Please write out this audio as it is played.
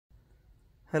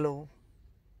Hello,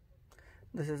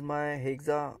 this is my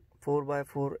HEXA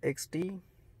 4x4 XT.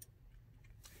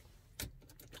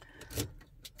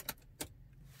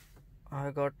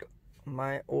 I got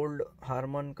my old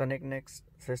Harman Connect Next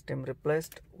system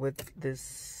replaced with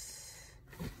this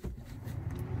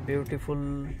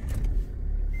beautiful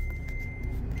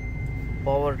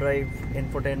power drive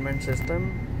infotainment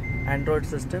system, Android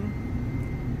system.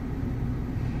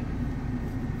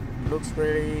 Looks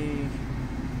pretty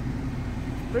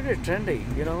trendy,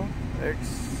 you know.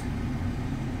 It's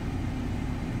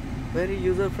very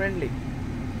user friendly.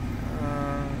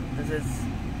 This is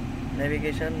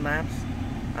navigation, maps.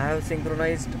 I have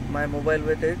synchronized my mobile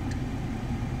with it.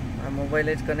 My mobile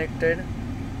is connected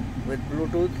with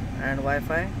Bluetooth and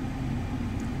Wi-Fi.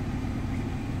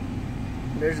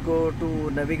 Let's go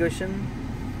to navigation.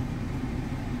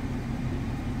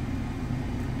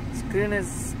 Screen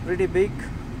is pretty big,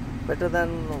 better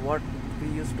than what we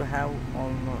used to have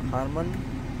on Harman.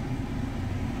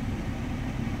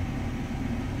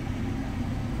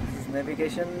 This is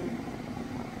navigation,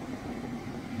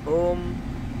 home,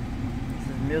 this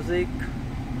is music,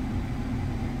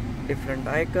 different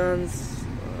icons,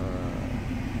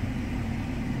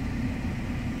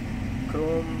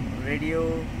 Chrome,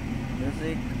 radio,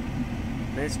 music,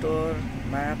 Play Store,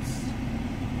 maps,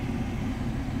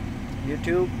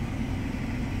 YouTube.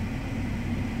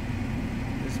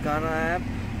 Ghana app.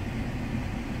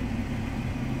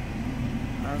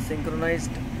 I have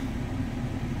synchronized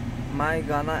my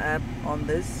Ghana app on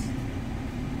this,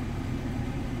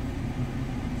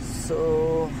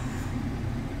 so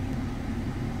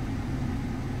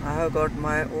I have got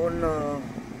my own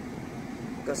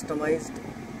customized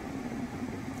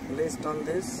list on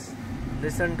this.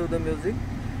 Listen to the music.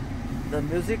 The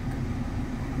music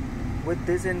with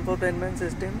this infotainment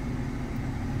system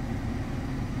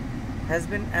has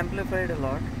been amplified a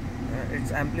lot.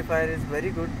 Its amplifier is very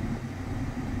good.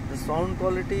 The sound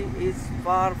quality is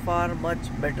far much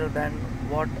better than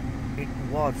what it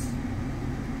was.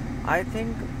 I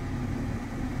think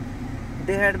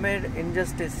they had made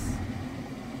injustice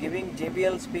giving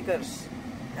JBL speakers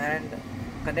and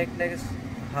Connect Next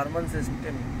Harman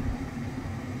system,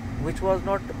 which was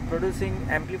not producing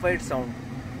amplified sound.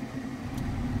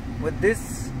 With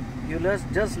this, you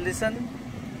just listen.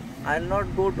 I'll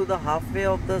not go to the halfway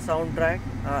of the soundtrack,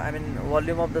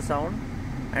 volume of the sound,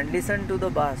 and listen to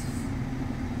the bass.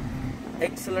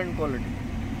 Excellent quality.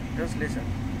 Just listen.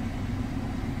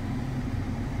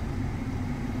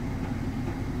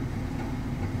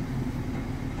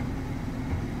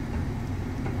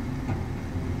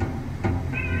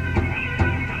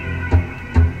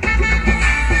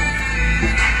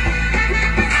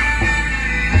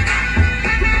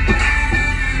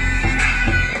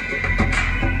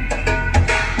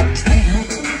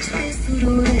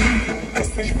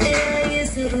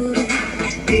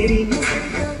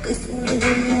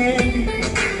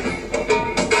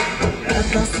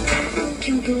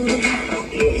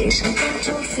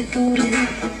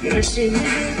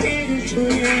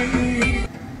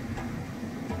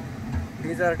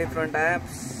 These are different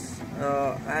apps.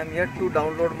 I am yet to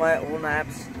download my own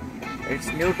apps.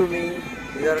 It's new to me.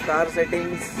 These are car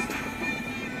settings.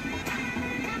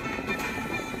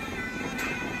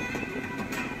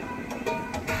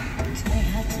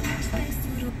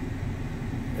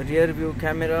 Rear view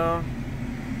camera.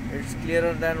 It's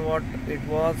clearer than what it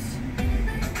was.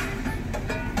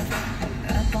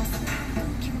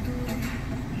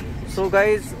 So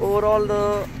guys, overall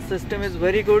the system is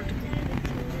very good.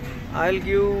 I'll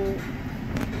give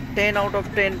 10 out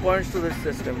of 10 points to this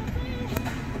system.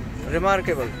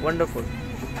 Remarkable, wonderful.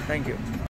 Thank you.